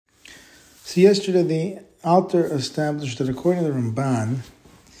So yesterday the Alter established that according to the Ramban,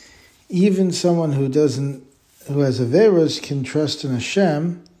 even someone who has Averos can trust in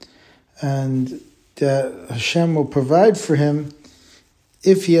Hashem, and that Hashem will provide for him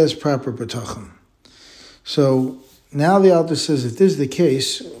if he has proper Bitachon. So now the Alter says, if this is the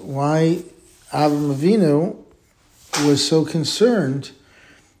case, why Avram Avinu was so concerned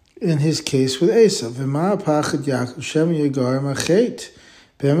in his case with Eisav. V'ma pachad Yaakov Shem Yegar Machet.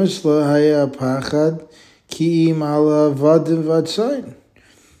 Bemis lo haya pachad ki im ala vadim vatzayin.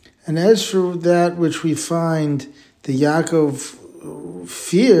 And as for that which we find that Yaakov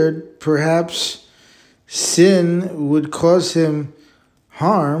feared, perhaps sin would cause him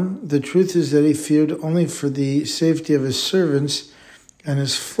harm, the truth is that he feared only for the safety of his servants and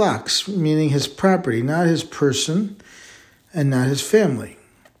his flocks, meaning his property, not his person and not his family.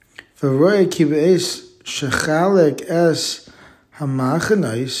 V'roya ki be'es shechalek es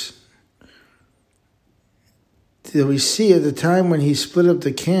hamachanais, that we see at the time when he split up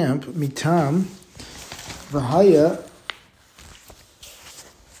the camp, mitam, v'haya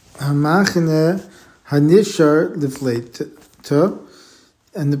hamachane hanishar lifleita,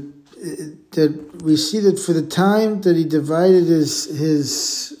 and that we see that for the time that he divided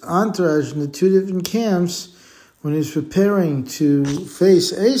his entourage into two different camps, when he was preparing to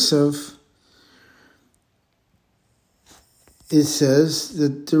face Eisav, it says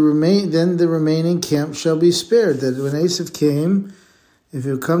that the remaining camp shall be spared. That when Eisav came, if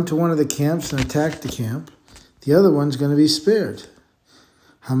he'll come to one of the camps and attack the camp, the other one's going to be spared.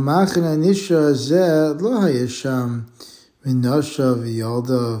 Hamachan anisha zeh lo hayasham minasha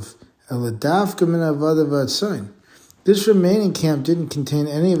v'yaldav eladavka min avada v'atzayin. This remaining camp didn't contain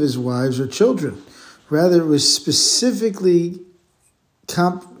any of his wives or children. Rather, it was specifically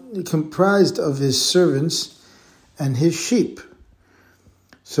comprised of his servants and his sheep.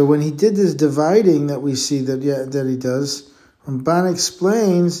 So when he did this dividing that we see that he does, Ramban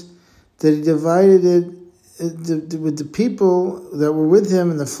explains that he divided it with the people that were with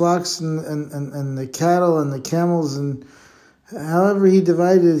him and the flocks and the cattle and the camels, and however he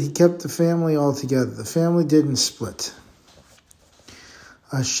divided it, he kept the family all together. The family didn't split.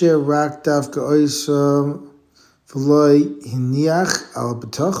 Asher rak davka Eisav v'loy hiniach al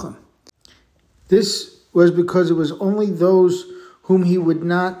Bitachon. This was because it was only those whom he would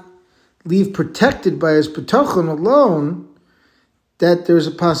not leave protected by his Bitachon alone that there's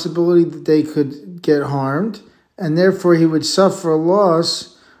a possibility that they could get harmed, and therefore he would suffer a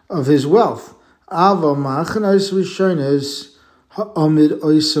loss of his wealth. Ava machanais rishonos ha'amid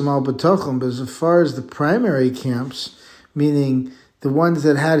oisam al Bitachon. But as far as the primary camps, meaning the ones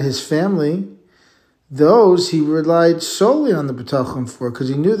that had his family, those he relied solely on the Bitachon for, because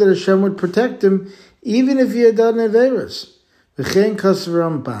he knew that Hashem would protect him even if he had done Averos. V'chein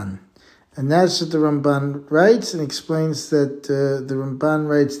kasav Ramban. And that's what the Ramban writes, and explains that the Ramban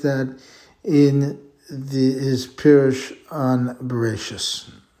writes that in his Pirush on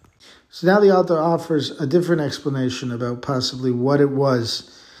Bereshis. So now the author offers a different explanation about possibly what it was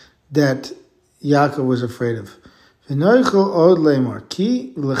that Yaakov was afraid of. V'noichel od lemar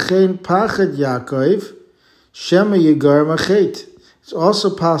ki l'chein pachad Yaakov shema yigar machet. It's also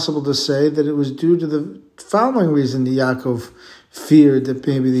possible to say that it was due to the following reason that Yaakov feared that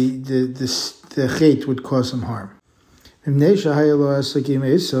maybe the chet would cause him harm. Mimnei shehaya lo asakim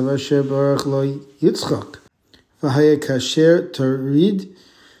Eisav asher barach lo Yitzchak v'haya kasher tarid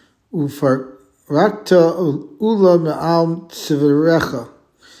ufarakta ula me'al tzivarecha,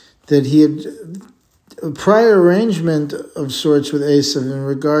 that he had a prior arrangement of sorts with Eisav in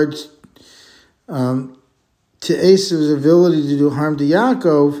regards to Eisav's ability to do harm to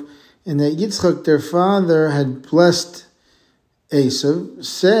Yaakov, and that Yitzchak, their father, had blessed Eisav,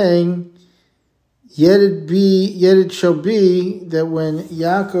 saying, Yet it shall be that when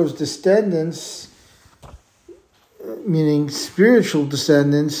Yaakov's descendants, meaning spiritual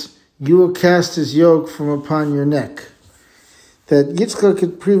descendants, you will cast his yoke from upon your neck. That Yitzchak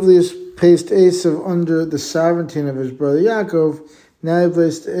had previously placed Eisav under the sovereignty of his brother Yaakov. Now he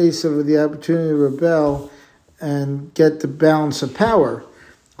placed Eisav with the opportunity to rebel and get the balance of power,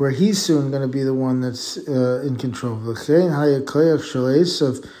 where he's soon going to be the one that's in control. And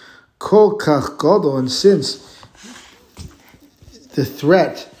since the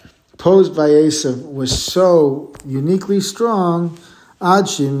threat posed by Eisav was so uniquely strong,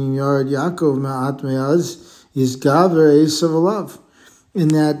 in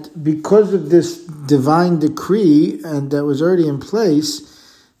that because of this divine decree and that was already in place,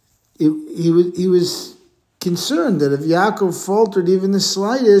 he was concerned that if Yaakov faltered even the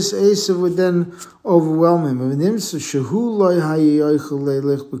slightest, Eisav would then overwhelm him. And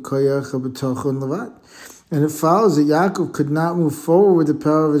it follows that Yaakov could not move forward with the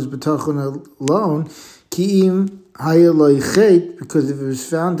power of his Bitachon alone, because if it was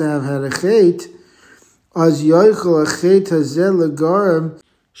found to have had a chet, as yoichel a chet hazel legarim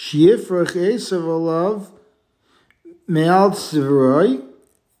shiifrach Eisav alav me'al tzvroi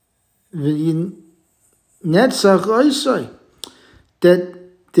v'netzach oisai, that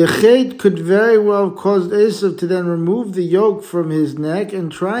the chet could very well have caused Eisav to then remove the yoke from his neck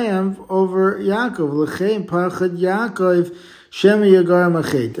and triumph over Yaakov. L'chein pachad Yaakov Shem Yagarim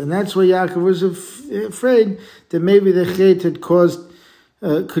Achet, and that's why Yaakov was afraid that maybe the chet had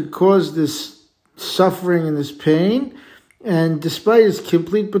could cause this suffering and this pain. And despite his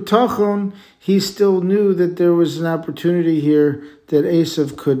complete bitachon, he still knew that there was an opportunity here that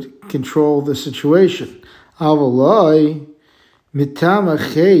Eisav could control the situation. Avalai mitam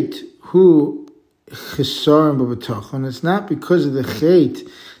achet hu chesaron b'bitachon. It's not because of the chet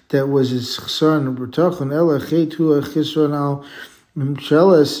that was his chesaron b'bitachon. Ela chet hu a chesaron al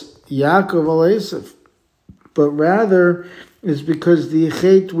mimcheles Yaakov al Eisav, but rather is because the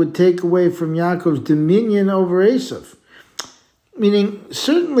chet would take away from Yaakov's dominion over Eisav. Meaning,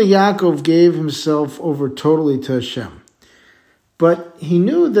 certainly Yaakov gave himself over totally to Hashem. But he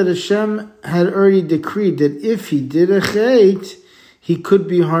knew that Hashem had already decreed that if he did a chet, he could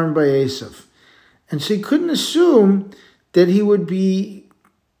be harmed by Eisav. And so he couldn't assume that he would be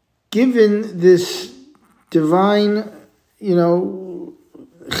given this divine,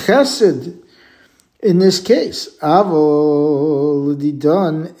 chesed in this case. However,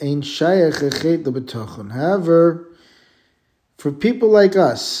 for people like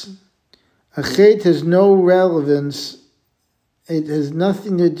us, a chet has no relevance. It has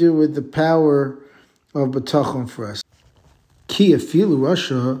nothing to do with the power of bitachon for us. Ki afilu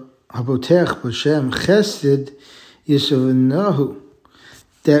rasha habotech b'shem chesed yisavnahu.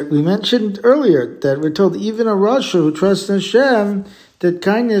 That we mentioned earlier, that we're told even a rasha who trusts in Hashem, that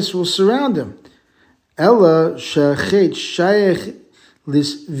kindness will surround him. Ella shachet shayech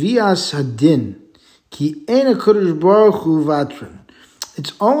lisvias hadin. Ki ena kodesh baruch hu vatran.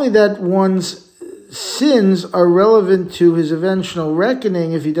 It's only that one's sins are relevant to his eventual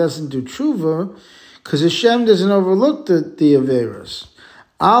reckoning if he doesn't do tshuva, because Hashem doesn't overlook the averos.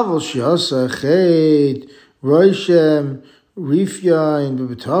 Aval she'asa chet roishem rifyain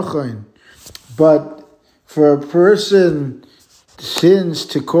b'bitachon. But for a person sins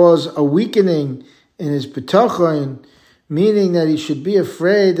to cause a weakening in his bitachon, meaning that he should be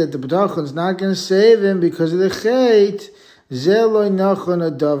afraid that the bitachon is not going to save him because of the chet, zeloi nachon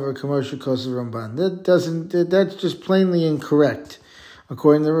adavar commercial cost of Ramban. That's just plainly incorrect.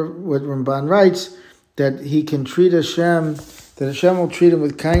 According to what Ramban writes, that he can treat Hashem, that Hashem will treat him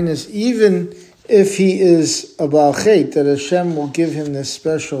with kindness, even if he is a Baal Chet, that Hashem will give him this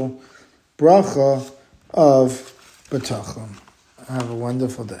special bracha of bitachon. Have a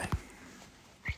wonderful day.